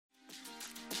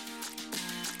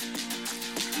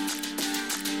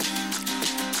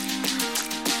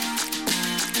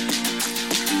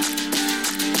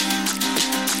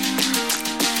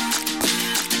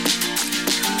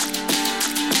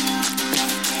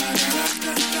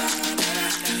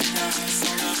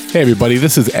Hey everybody,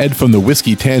 this is Ed from the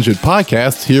Whiskey Tangent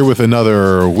Podcast, here with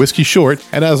another Whiskey Short.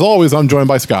 And as always, I'm joined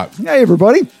by Scott. Hey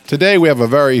everybody. Today we have a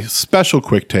very special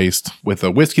quick taste with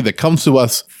a whiskey that comes to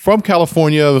us from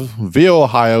California via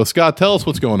Ohio. Scott, tell us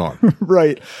what's going on.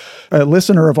 Right. A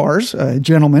listener of ours, a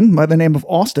gentleman by the name of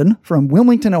Austin from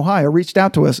Wilmington, Ohio, reached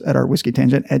out to us at our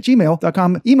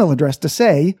whiskeytangent@gmail.com email address to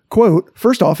say, quote,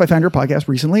 "First off, I found your podcast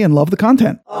recently and love the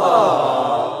content."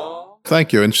 Aww.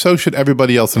 Thank you. And so should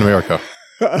everybody else in America.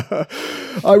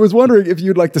 I was wondering if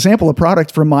you'd like to sample a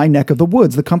product from my neck of the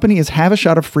woods. The company is Have a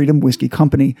Shot of Freedom Whiskey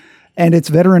Company, and it's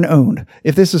veteran owned.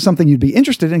 If this is something you'd be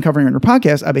interested in covering on your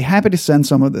podcast, I'd be happy to send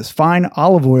some of this fine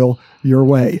olive oil your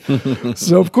way.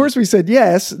 So, of course, we said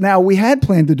yes. Now, we had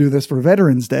planned to do this for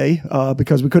Veterans Day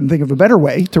because we couldn't think of a better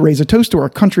way to raise a toast to our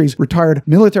country's retired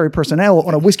military personnel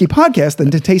on a whiskey podcast than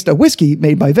to taste a whiskey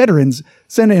made by veterans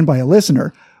sent in by a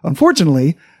listener.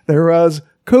 Unfortunately, there was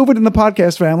COVID in the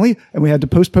podcast family, and we had to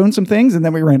postpone some things, and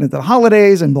then we ran into the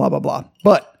holidays and blah, blah, blah.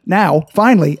 But now,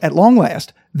 finally, at long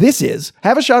last, this is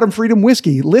Have a Shot of Freedom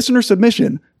Whiskey, listener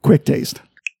submission, quick taste.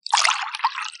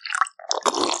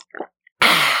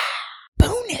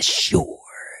 Bonus short.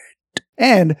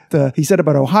 And he said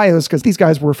about Ohio is because these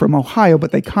guys were from Ohio,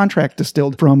 but they contract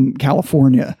distilled from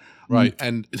California. Right.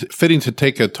 And it's fitting to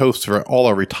take a toast for all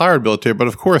our retired military, but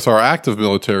of course our active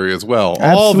military as well.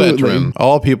 Absolutely. All veteran,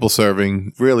 all people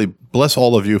serving. Really bless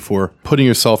all of you for putting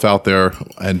yourself out there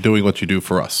and doing what you do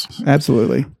for us.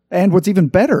 Absolutely. And what's even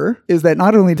better is that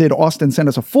not only did Austin send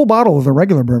us a full bottle of the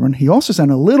regular bourbon, he also sent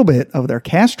a little bit of their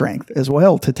cask strength as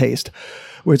well to taste,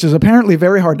 which is apparently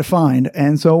very hard to find.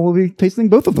 And so we'll be tasting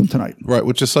both of them tonight. Right,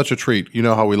 which is such a treat. You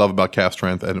know how we love about cask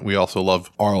strength, and we also love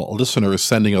our listeners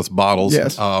sending us bottles.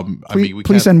 Yes. We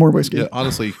please send more whiskey. Yeah,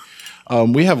 honestly,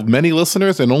 we have many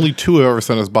listeners, and only 2 have ever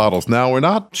sent us bottles. Now, we're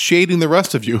not shading the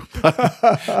rest of you,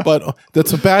 but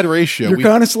that's a bad ratio. You're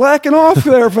kind of slacking off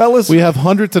there, fellas. We have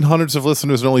hundreds and hundreds of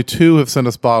listeners, and only 2 have sent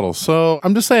us bottles. So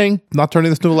I'm just saying, not turning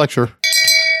this into a lecture.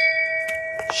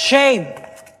 Shame.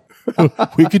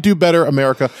 We could do better,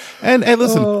 America. And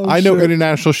listen, I know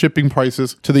international shipping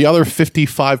prices to the other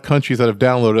 55 countries that have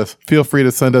downloaded us. Feel free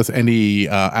to send us any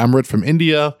Amrit from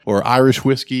India or Irish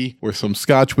whiskey or some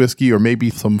Scotch whiskey or maybe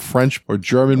some French or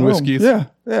German whiskeys. Yeah,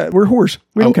 we're whores.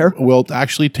 We don't care. We'll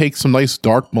actually take some nice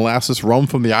dark molasses rum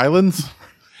from the islands.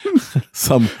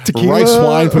 Some Tequila. rice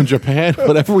wine from Japan,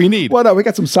 whatever we need. What? We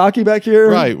got some sake back here.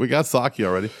 Right, we got sake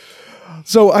already.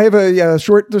 So I have a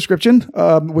short description,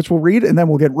 which we'll read, and then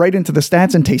we'll get right into the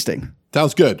stats and tasting.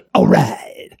 Sounds good. All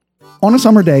right. On a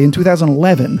summer day in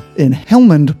 2011, in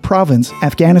Helmand Province,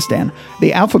 Afghanistan,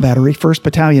 the Alpha Battery, 1st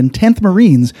Battalion, 10th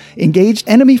Marines engaged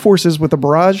enemy forces with a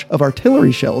barrage of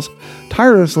artillery shells.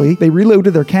 Tirelessly, they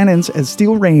reloaded their cannons as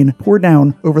steel rain poured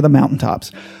down over the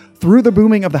mountaintops. Through the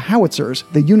booming of the howitzers,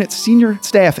 the unit's senior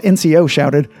staff NCO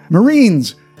shouted,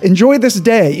 "Marines, enjoy this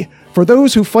day. For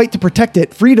those who fight to protect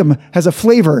it, freedom has a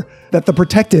flavor that the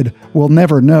protected will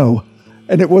never know."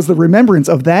 And it was the remembrance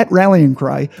of that rallying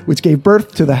cry which gave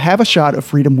birth to the Have a Shot of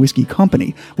Freedom Whiskey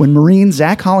Company, when Marine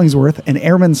Zach Hollingsworth and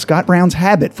Airman Scott Brown's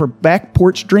habit for back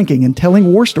porch drinking and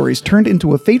telling war stories turned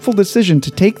into a fateful decision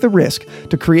to take the risk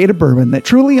to create a bourbon that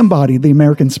truly embodied the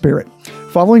American spirit.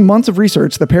 Following months of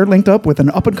research, the pair linked up with an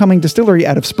up-and-coming distillery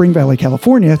out of Spring Valley,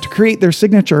 California to create their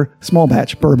signature small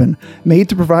batch bourbon, made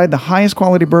to provide the highest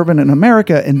quality bourbon in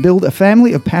America and build a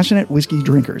family of passionate whiskey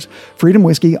drinkers. Freedom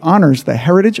Whiskey honors the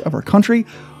heritage of our country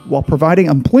while providing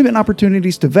employment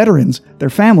opportunities to veterans, their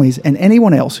families, and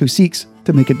anyone else who seeks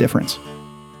to make a difference.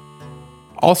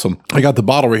 Awesome. I got the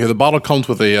bottle right here. The bottle comes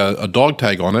with a dog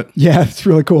tag on it. Yeah, it's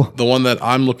really cool. The one that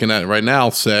I'm looking at right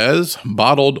now says,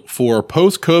 bottled for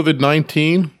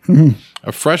post-COVID-19,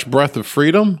 a fresh breath of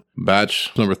freedom,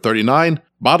 batch number 39,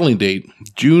 bottling date,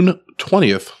 June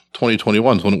 20th,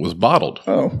 2021 is when it was bottled.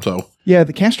 Oh. So, yeah,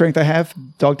 the cask strength I have,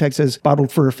 dog tag says,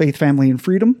 bottled for faith, family, and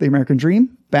freedom, the American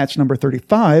dream, batch number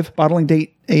 35, bottling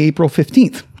date, April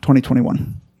 15th,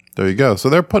 2021. there you go. So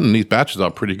they're putting these batches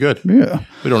out pretty good. Yeah.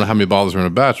 We don't know how many bottles are in a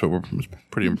batch, but it's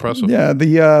pretty impressive. Yeah,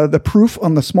 the proof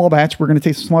on the small batch, we're going to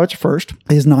taste the small batch first,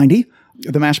 is 90.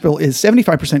 The mash bill is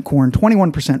 75% corn,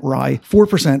 21% rye,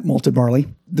 4% malted barley.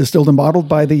 Distilled and bottled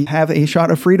by the Have a Shot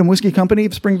of Freedom Whiskey Company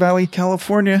of Spring Valley,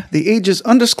 California. The age is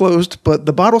undisclosed, but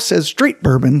the bottle says straight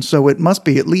bourbon, so it must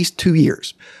be at least 2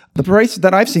 years. The price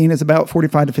that I've seen is about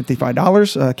 $45 to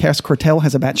 $55. Cask Cartel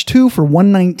has a batch 2 for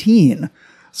 $119.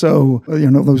 So,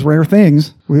 those rare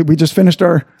things. We just finished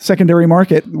our secondary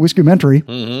market, Whiskeymentary.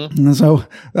 Mm-hmm. And so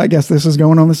I guess this is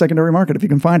going on the secondary market if you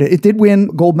can find it. It did win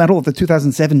gold medal at the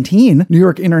 2017 New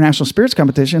York International Spirits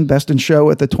Competition, Best in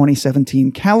Show at the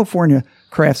 2017 California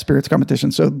Craft Spirits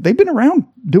Competition. So they've been around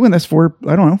doing this for,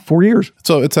 I don't know, 4 years.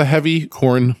 So it's a heavy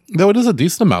corn, though it is a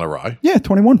decent amount of rye. Yeah,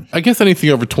 21. I guess anything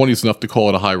over 20 is enough to call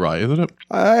it a high rye, isn't it?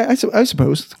 I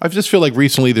suppose. I just feel like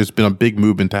recently there's been a big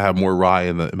movement to have more rye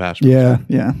in the mash. Yeah.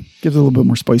 Gives it a little bit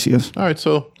more spiciness. All right,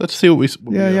 so let's see what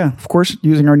we. Yeah. Of course,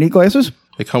 using our neat glasses.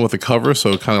 They come with a cover,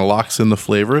 so it kind of locks in the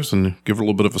flavors and give it a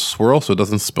little bit of a swirl so it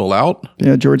doesn't spill out.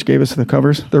 Yeah, George gave us the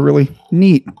covers. They're really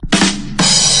neat.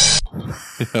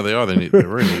 Yeah, they are. They're neat. They're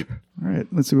very neat. All right,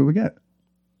 let's see what we got.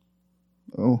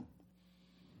 Oh.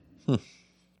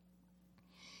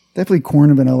 Definitely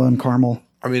corn, vanilla, and caramel.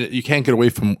 I mean, you can't get away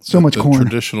from much the corn.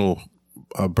 Traditional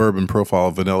bourbon profile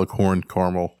of vanilla, corn,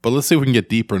 caramel. But let's see if we can get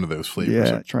deeper into those flavors.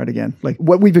 Yeah, try it again. Like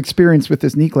what we've experienced with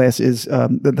this neat glass is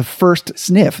the first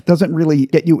sniff doesn't really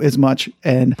get you as much,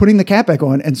 and putting the cap back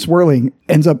on and swirling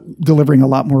ends up delivering a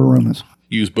lot more aromas.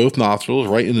 Use both nostrils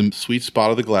right in the sweet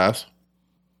spot of the glass.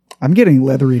 I'm getting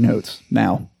leathery notes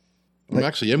now. I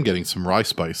actually am getting some rye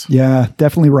spice. Yeah,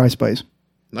 definitely rye spice.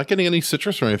 Not getting any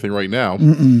citrus or anything right now.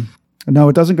 No,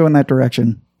 it doesn't go in that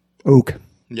direction. Oak.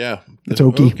 Yeah. It's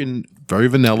oaky. Oak and very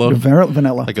vanilla.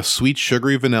 Vanilla. Like a sweet,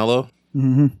 sugary vanilla.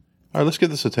 All right, let's give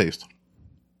this a taste.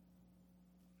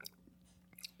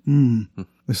 The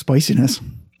spiciness.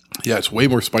 Yeah, it's way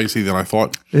more spicy than I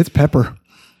thought. It's pepper.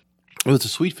 Oh, it's a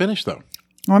sweet finish, though.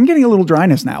 Oh, I'm getting a little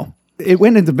dryness now. It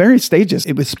went into various stages.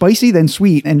 It was spicy, then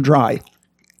sweet, and dry. It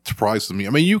surprises me.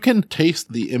 I mean, you can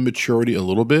taste the immaturity a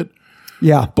little bit,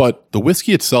 Yeah. but the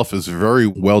whiskey itself is very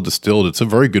well distilled. It's a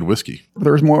very good whiskey.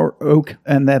 There's more oak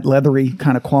and that leathery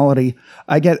kind of quality.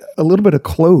 I get a little bit of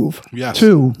clove, Yes.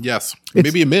 too. Yes.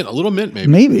 Maybe a mint, a little mint, maybe.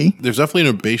 Maybe. There's definitely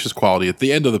an herbaceous quality at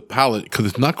the end of the palate because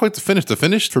it's not quite the finish. The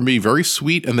finish, for me, very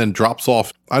sweet and then drops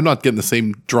off. I'm not getting the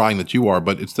same drying that you are,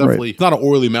 but it's definitely not an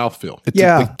oily mouthfeel. It's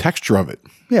the texture of it.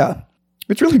 Yeah.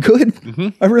 It's really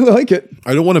good. I really like it.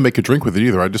 I don't want to make a drink with it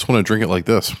either. I just want to drink it like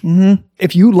this.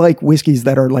 If you like whiskeys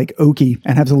that are like oaky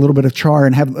and have a little bit of char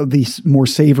and have these more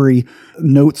savory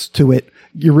notes to it,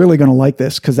 you're really going to like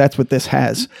this because that's what this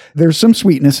has. There's some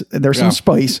sweetness, there's some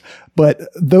spice, but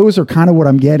those are kind of what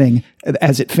I'm getting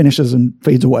as it finishes and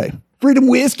fades away. Freedom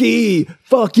whiskey.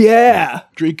 Fuck yeah.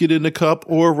 Drink it in a cup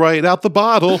or right out the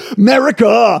bottle.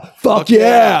 America. Fuck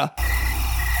yeah.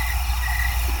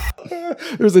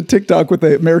 There's a TikTok with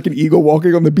the American eagle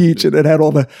walking on the beach, and it had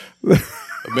all the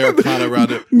Americana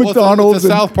around it. McDonald's. It's a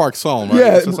South Park song, right?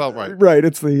 Yeah, It's the South Park. right.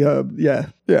 It's the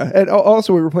yeah. And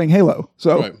also, we were playing Halo,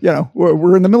 so Right.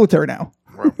 we're in the military now.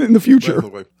 In the future.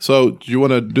 So, do you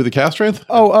want to do the cast strength?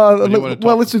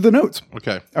 Let's do the notes.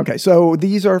 Okay. Okay, so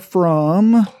these are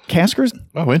from Caskers.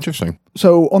 Oh, interesting.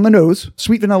 So on the nose,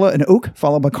 sweet vanilla and oak,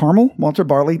 followed by caramel, malted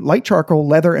barley, light charcoal,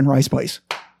 leather, and rye spice.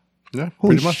 Yeah,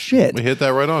 Holy pretty much. shit. We hit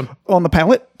that right on. On the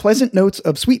palate, pleasant notes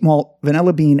of sweet malt,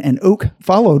 vanilla bean, and oak,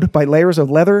 followed by layers of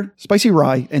leather, spicy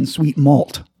rye, and sweet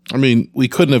malt. I mean, we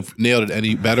couldn't have nailed it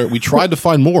any better. We tried to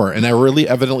find more, and there really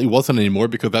evidently wasn't any more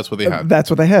because that's what they had. That's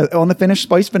what they had. On the finish,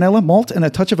 spice, vanilla, malt, and a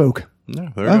touch of oak.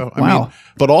 Yeah, there you go. I wow. mean,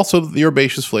 but also the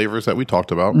herbaceous flavors that we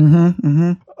talked about.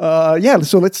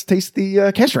 So let's taste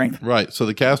the cask strength. Right. So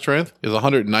the cast strength is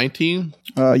 119.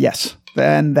 Yes.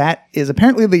 And that is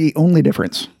apparently the only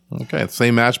difference. Okay.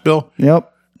 Same mash bill. Yep.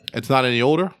 It's not any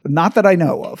older. Not that I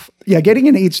know of. Yeah, getting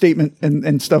an age statement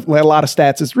and stuff, a lot of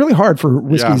stats, is really hard for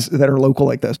whiskeys that are local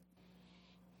like this.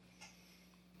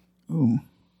 Ooh,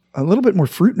 a little bit more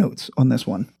fruit notes on this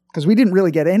one because we didn't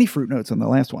really get any fruit notes on the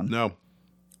last one. No.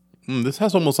 This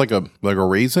has almost like a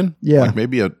raisin. Yeah. Like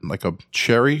maybe a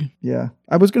cherry. Yeah,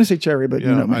 I was going to say cherry, but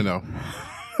Yeah, you know me. I know.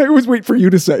 I always wait for you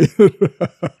to say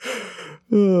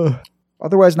it.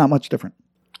 Otherwise, not much different.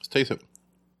 Let's taste it.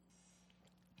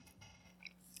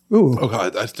 Ooh, Oh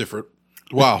God, that's different.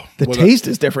 Wow. the taste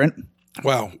is different.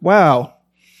 Wow. Wow.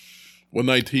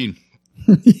 119.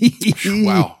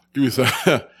 Wow. Give me some.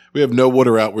 We have no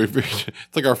water out. It's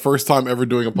like our first time ever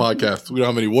doing a podcast. We don't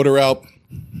have any water out.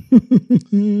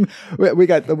 We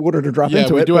got the water to drop Yeah,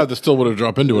 into we it. do have the still water to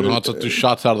drop into it, not just do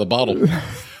shots out of the bottle.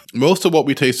 Most of what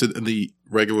we tasted in the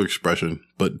regular expression,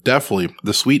 but definitely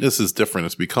the sweetness is different.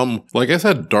 It's become, like I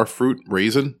said, dark fruit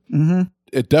raisin. Mm-hmm.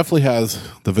 It definitely has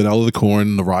the vanilla, the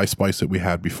corn, the rye spice that we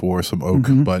had before, some oak,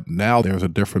 but now there's a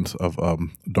difference of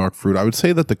dark fruit. I would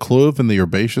say that the clove and the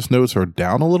herbaceous notes are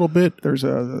down a little bit. There's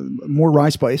more rye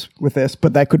spice with this,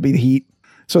 but that could be the heat.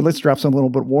 So let's drop some little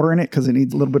bit of water in it because it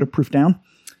needs a little bit of proof down.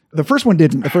 The first one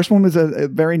didn't. The first one was a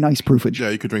very nice proofage.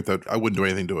 Yeah, you could drink that. I wouldn't do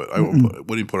anything to it. I wouldn't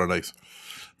even put it on ice.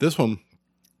 This one,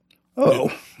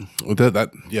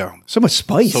 yeah. So much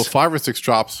spice. So 5 or 6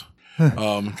 drops.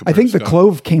 I think the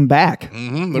clove came back.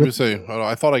 Let me see.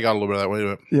 I thought I got a little bit of that. Wait a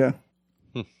minute. Yeah.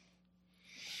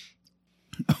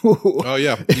 Oh,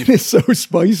 yeah. It is so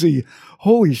spicy.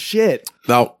 Holy shit.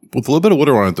 Now, with a little bit of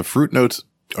water on it, the fruit notes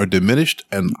are diminished,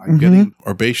 and I'm getting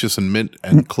herbaceous and mint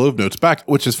and clove notes back,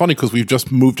 which is funny because we've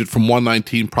just moved it from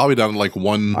 119 probably down to like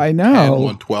 110,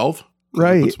 112.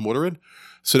 Right. Put some water in.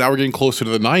 So now we're getting closer to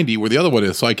the 90 where the other one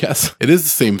is. So I guess it is the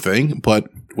same thing, but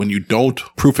when you don't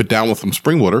proof it down with some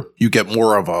spring water, you get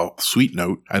more of a sweet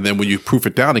note. And then when you proof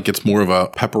it down, it gets more of a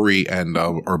peppery and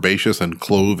herbaceous and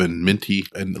clove and minty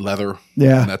and leather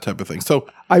and that type of thing. So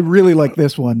I really like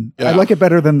this one. I like it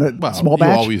better than the small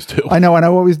batch. You always do. I know, and I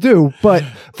always do. But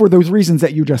for those reasons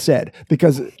that you just said,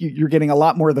 because you're getting a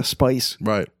lot more of the spice.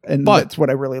 Right. And that's what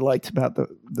I really liked about the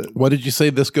what did you say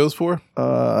this goes for?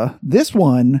 This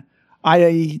one,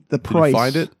 the price. Did you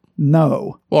find it?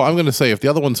 No. Well, I'm going to say if the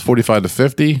other one's 45 to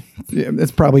 50,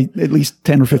 it's probably at least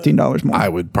 $10 or $15 more. I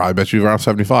would probably bet you around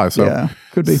 75. So yeah,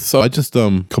 could be. So I just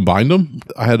combined them.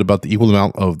 I had about the equal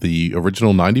amount of the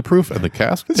original 90 proof and the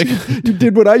cask. You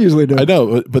did what I usually do. I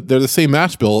know, but they're the same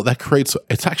mash bill. That creates.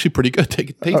 It's actually pretty good.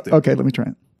 Taste it. Okay, let me try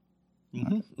it.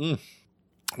 Mm-hmm.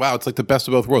 Wow, it's like the best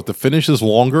of both worlds. The finish is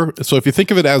longer. So if you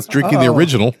think of it as drinking the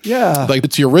original, like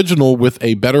it's the original with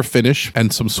a better finish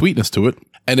and some sweetness to it.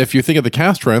 And if you think of the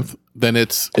cask strength, then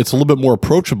it's a little bit more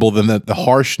approachable than the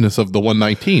harshness of the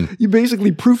 119. You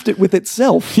basically proofed it with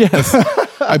itself. Yes.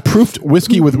 I proofed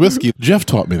whiskey with whiskey. Jeff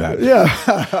taught me that. Yeah.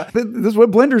 This is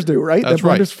what blenders do, right? That's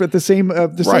blenders fit the same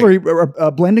distillery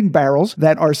blending barrels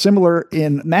that are similar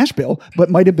in mash bill,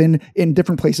 but might have been in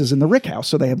different places in the rick house.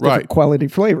 So they have different quality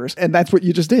flavors. And that's what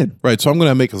you just did. Right. So I'm going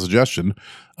to make a suggestion.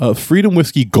 Freedom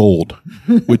Whiskey Gold,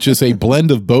 which is a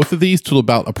blend of both of these to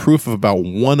about a proof of about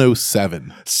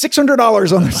 107.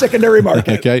 $600 on the secondary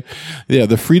market. Okay. Yeah.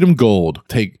 The Freedom Gold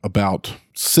take about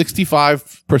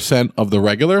 65% of the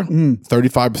regular,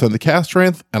 35% of the cask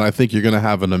strength, and I think you're going to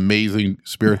have an amazing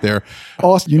spirit there.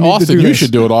 Austin, you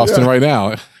should do it, Austin, right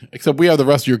now. Except we have the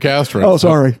rest of your cask strength. Oh,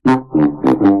 sorry.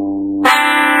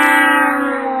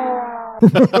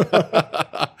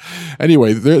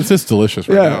 Anyway, it's just delicious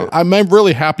right now. I'm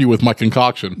really happy with my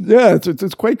concoction. Yeah,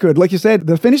 it's quite good. Like you said,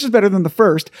 the finish is better than the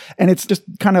first, and it's just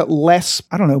kind of less,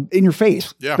 I don't know, in your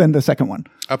face than the second one.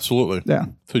 Absolutely. Yeah.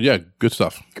 So yeah, good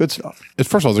stuff. Good stuff.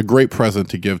 First of all, it's a great present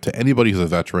to give to anybody who's a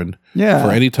veteran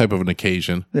for any type of an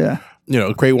occasion. Yeah. You know,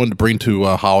 a great one to bring to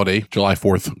a holiday, July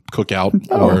 4th cookout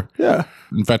or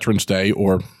Veterans Day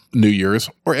or New Year's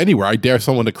or anywhere. I dare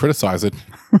someone to criticize it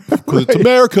because it's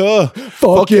America.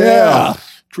 Fuck yeah.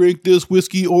 Drink this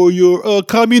whiskey or you're a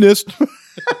communist.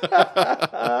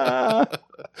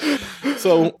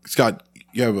 So, Scott,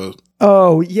 you have a...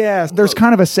 Oh, yes. There's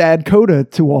kind of a sad coda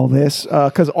to all this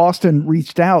because Austin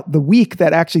reached out the week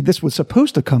that actually this was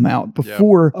supposed to come out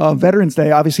before Veterans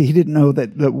Day. Obviously, he didn't know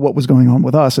that what was going on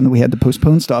with us and that we had to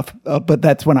postpone stuff. But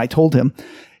that's when I told him.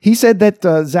 He said that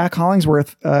Zach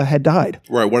Hollingsworth had died.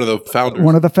 Right, one of the founders.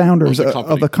 One of the founders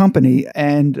of the company.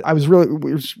 And I was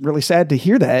really sad to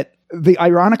hear that. The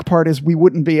ironic part is we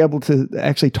wouldn't be able to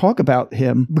actually talk about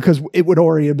him because it would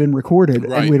already have been recorded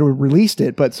and we'd have released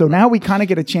it. But so now we kind of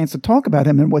get a chance to talk about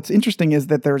him. And what's interesting is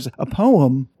that there's a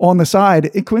poem on the side.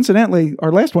 Coincidentally,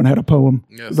 our last one had a poem.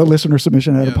 Yes. The listener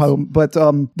submission had a poem. But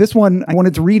this one, I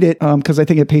wanted to read it because I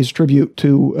think it pays tribute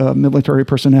to military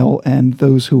personnel and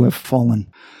those who have fallen.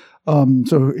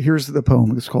 So here's the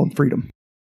poem. It's called Freedom.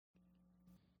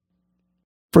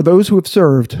 For those who have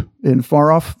served in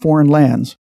far-off foreign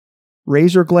lands,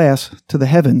 raise your glass to the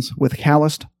heavens with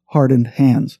calloused, hardened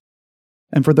hands.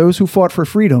 And for those who fought for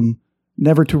freedom,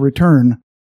 never to return,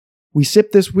 we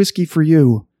sip this whiskey for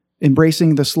you,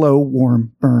 embracing the slow,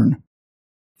 warm burn.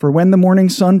 For when the morning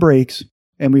sun breaks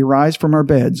and we rise from our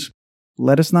beds,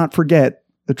 let us not forget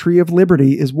the tree of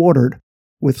liberty is watered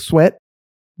with sweat,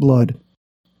 blood,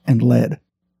 and lead.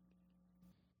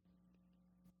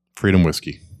 Freedom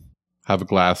Whiskey. Have a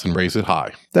glass and raise it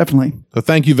high. Definitely. So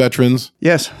thank you, veterans.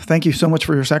 Yes. Thank you so much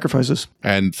for your sacrifices.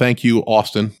 And thank you,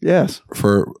 Austin. Yes.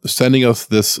 For sending us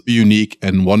this unique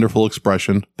and wonderful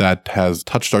expression that has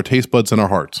touched our taste buds and our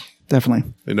hearts.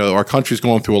 Definitely. You know, our country's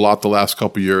going through a lot the last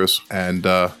couple of years. And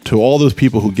to all those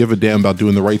people who give a damn about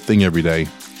doing the right thing every day,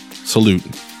 salute.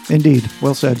 Indeed.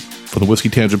 Well said. For the Whiskey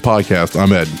Tangent Podcast,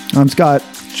 I'm Ed. I'm Scott.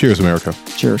 Cheers, America.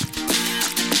 Cheers.